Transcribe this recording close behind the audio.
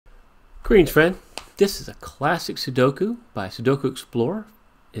Greetings, friend. This is a classic Sudoku by Sudoku Explorer.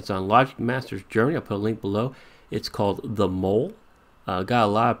 It's on Logic Master's Journey. I'll put a link below. It's called The Mole. Got a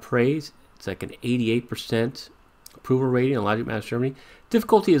lot of praise. It's like an 88% approval rating on Logic Master's Journey.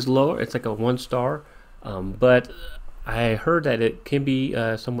 Difficulty is lower. It's like a 1 star. But I heard that it can be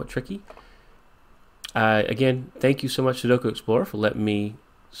somewhat tricky. Again, thank you so much, Sudoku Explorer, for letting me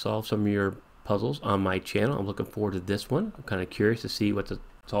solve some of your puzzles on my channel. I'm looking forward to this one. I'm kind of curious to see what the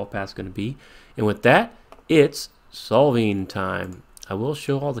solve path is going to be. And with that, it's solving time. I will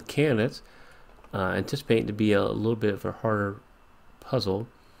show all the candidates, anticipating to be a little bit of a harder puzzle.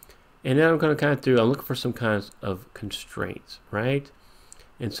 And then I'm going to kind of I'm looking for some kinds of constraints, right?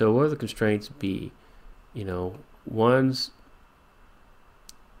 And so what are the constraints be? You know, 1s,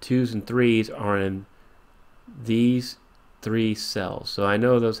 2s, and 3s are in these 3 cells. So I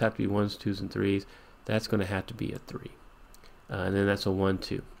know those have to be 1s, 2s, and 3s. That's going to have to be a 3. And then that's a 1,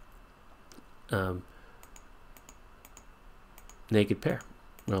 2. Naked pair.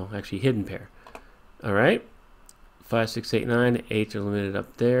 Well, actually hidden pair. All right. 5, 6, 8, 9. The 8s are limited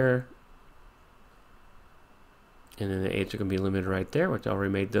up there. And then the 8s are going to be limited right there, which I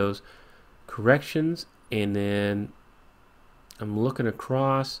already made those corrections. And then I'm looking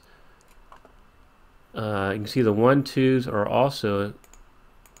across. You can see the 1, 2s are also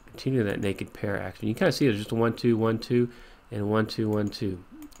continue that naked pair action. You kind of see there's just a 1, 2, 1, 2. And 1, 2, 1, 2.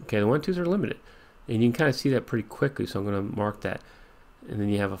 Okay, the 1, 2s are limited. And you can kind of see that pretty quickly, so I'm going to mark that. And then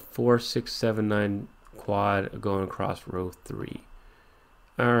you have a 4, 6, 7, 9 quad going across row 3.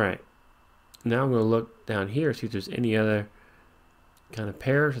 Alright. Now I'm going to look down here, see if there's any other kind of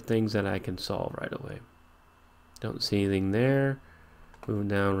pairs or things that I can solve right away. Don't see anything there. Moving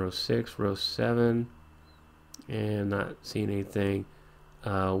down row 6, row 7. And not seeing anything.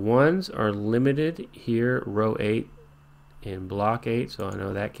 1s are limited here, row 8. In block 8, so I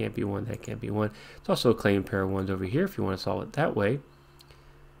know that can't be 1, that can't be 1. It's also a claim pair of 1s over here if you want to solve it that way.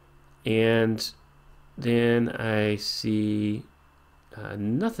 And then I see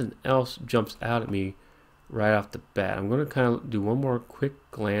nothing else jumps out at me right off the bat. I'm going to kind of do one more quick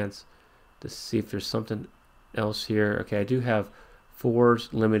glance to see if there's something else here. Okay, I do have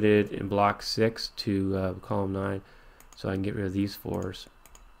 4s limited in block 6 to column 9, so I can get rid of these 4s.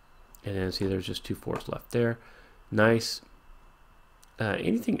 And then see there's just 2 4s left there. Nice.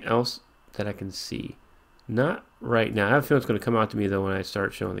 Anything else that I can see? Not right now. I have a feeling it's going to come out to me though when I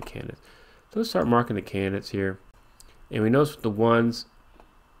start showing the candidates. So let's start marking the candidates here. And we notice with the 1s,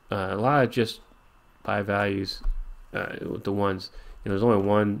 a lot of just by values with the 1s. You know, there's only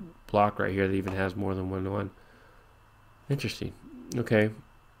one block right here that even has more than 1 to 1. Interesting. Okay.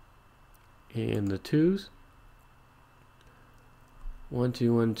 And the 2s. 1,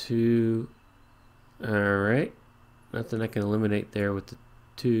 2, 1, 2. Alright. Nothing I can eliminate there with the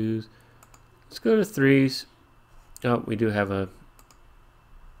 2s. Let's go to 3s. Oh, we do have a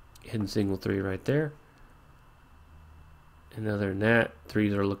hidden single 3 right there. And other than that,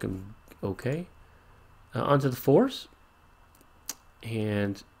 3s are looking okay. Onto the 4s.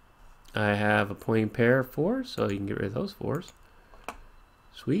 And I have a pointing pair of 4s, so you can get rid of those 4s.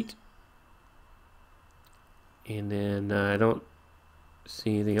 Sweet. And then I don't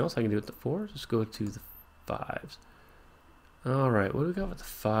see anything else I can do with the 4s. Let's go to the 5s. Alright, what do we got with the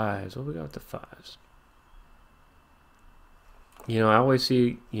 5s? What do we got with the 5s? You know, I always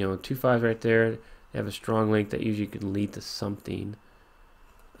see, 2 5s right there. They have a strong link that usually can lead to something.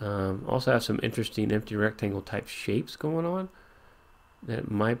 Also have some interesting empty rectangle type shapes going on. That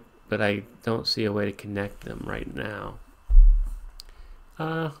might, but I don't see a way to connect them right now.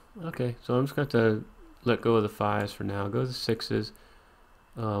 Okay, so I'm just going to let go of the 5s for now. Go to the 6s.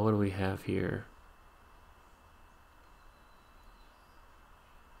 What do we have here?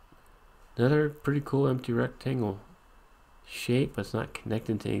 Another pretty cool empty rectangle shape, but it's not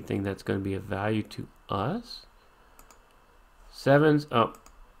connecting to anything that's going to be of value to us. 7s, oh,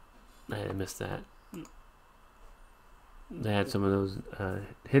 I missed that. They had some of those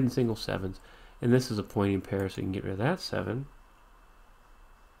hidden single 7s, and this is a pointing pair, so you can get rid of that 7.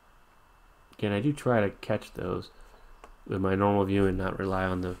 Again, I do try to catch those with my normal view and not rely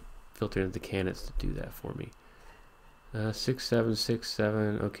on the filtering of the candidates to do that for me. 6, 7, 6,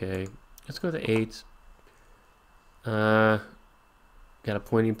 7, okay. Let's go to the 8s. Got a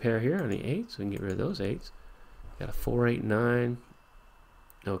pointing pair here on the 8s, so we can get rid of those 8s. Got a 4, 8, 9.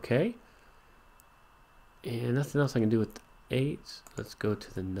 Okay. And nothing else I can do with the 8s. Let's go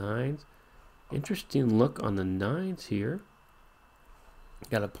to the 9s. Interesting look on the 9s here.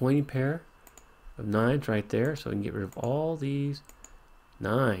 Got a pointing pair of 9s right there, so we can get rid of all these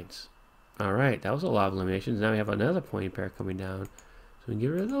 9s. Alright, that was a lot of eliminations. Now we have another pointing pair coming down. So we can get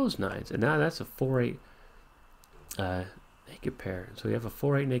rid of those 9s. And now that's a 4-8 naked pair. So we have a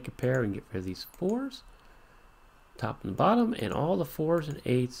 4-8 naked pair. We can get rid of these 4s, top and bottom, and all the 4s and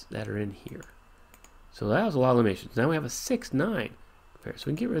 8s that are in here. So that was a lot of eliminations. Now we have a 6-9 pair. So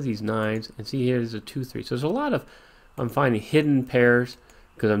we can get rid of these 9s, and see here there's a 2-3. So there's a lot of, I'm finding hidden pairs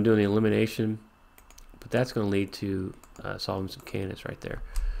because I'm doing the elimination, but that's going to lead to solving some candidates right there.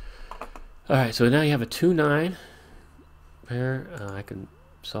 All right, so now you have a 2-9 pair. I can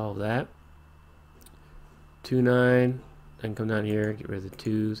solve that. 2-9. I can come down here, get rid of the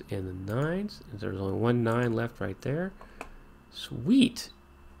 2s and the 9s. And there's only 1 9 left right there. Sweet.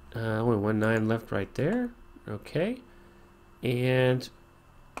 Only 1 9 left right there. Okay. And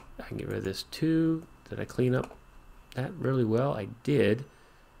I can get rid of this 2. Did I clean up that really well? I did.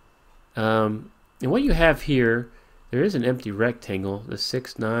 And what you have here, there is an empty rectangle, the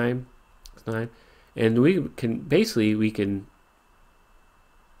 6-9, 9, and we can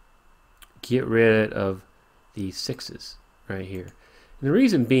get rid of the 6s right here. And the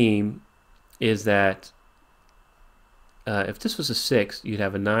reason being is that if this was a 6, you'd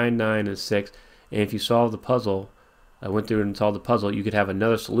have a 9, 9, and a 6, and if you solve the puzzle, I went through and solved the puzzle, you could have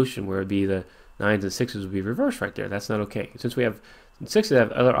another solution where it'd be the 9s and 6s would be reversed right there. That's not okay. Since we have 6s that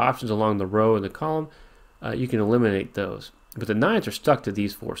have other options along the row and the column, you can eliminate those. But the 9s are stuck to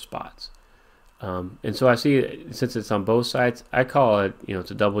these 4 spots. And so I see, since it's on both sides, I call it,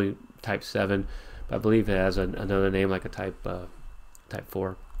 it's a double type 7, but I believe it has another name like a type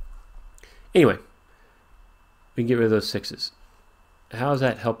 4. Anyway, we can get rid of those 6s. How does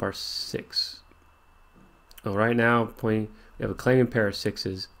that help our 6? Well, right now, we have a claiming pair of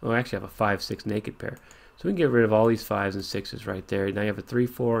 6s. Oh, I actually have a 5-6 naked pair. So we can get rid of all these 5s and 6s right there. Now you have a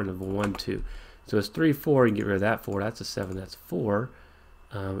 3-4 and a 1-2. So it's 3-4, you can get rid of that 4. That's a 7, that's 4.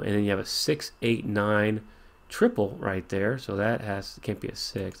 And then you have a 6-8-9 triple right there. So that can't be a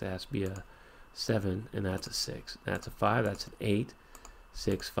 6. That has to be a 7, and that's a 6. That's a 5. That's an 8,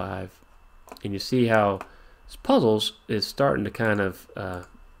 6, 5. And you see how this puzzles is starting to kind of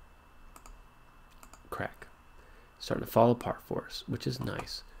crack, starting to fall apart for us, which is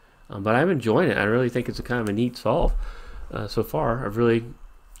nice. But I'm enjoying it. I really think it's a kind of a neat solve so far. I've really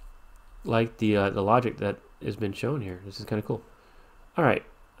liked the logic that has been shown here. This is kind of cool. All right,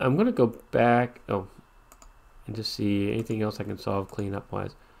 I'm going to go back and just see anything else I can solve cleanup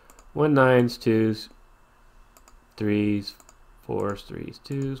wise. 1 9s, 2s, 3s, 4s, 3s,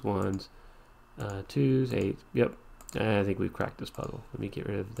 2s, 1s, 2s, 8s. Yep, I think we've cracked this puzzle. Let me get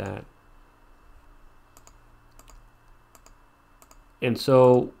rid of that. And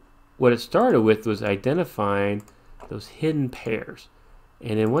so what it started with was identifying those hidden pairs.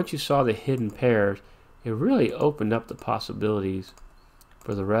 And then once you saw the hidden pairs, it really opened up the possibilities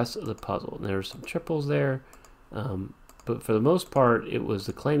for the rest of the puzzle. And there were some triples there, but for the most part, it was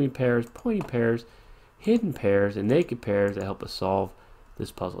the claiming pairs, pointing pairs, hidden pairs, and naked pairs that helped us solve this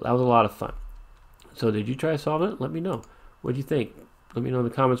puzzle. That was a lot of fun. So did you try solving it? Let me know. What do you think? Let me know in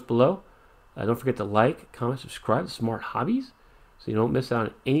the comments below. Don't forget to like, comment, subscribe to Smart Hobbies so you don't miss out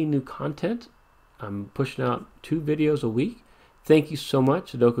on any new content. I'm pushing out 2 videos a week. Thank you so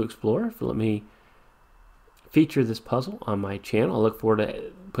much, Sudoku Explorer, for letting me feature this puzzle on my channel. I look forward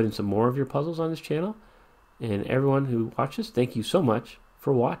to putting some more of your puzzles on this channel. And everyone who watches, thank you so much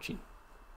for watching.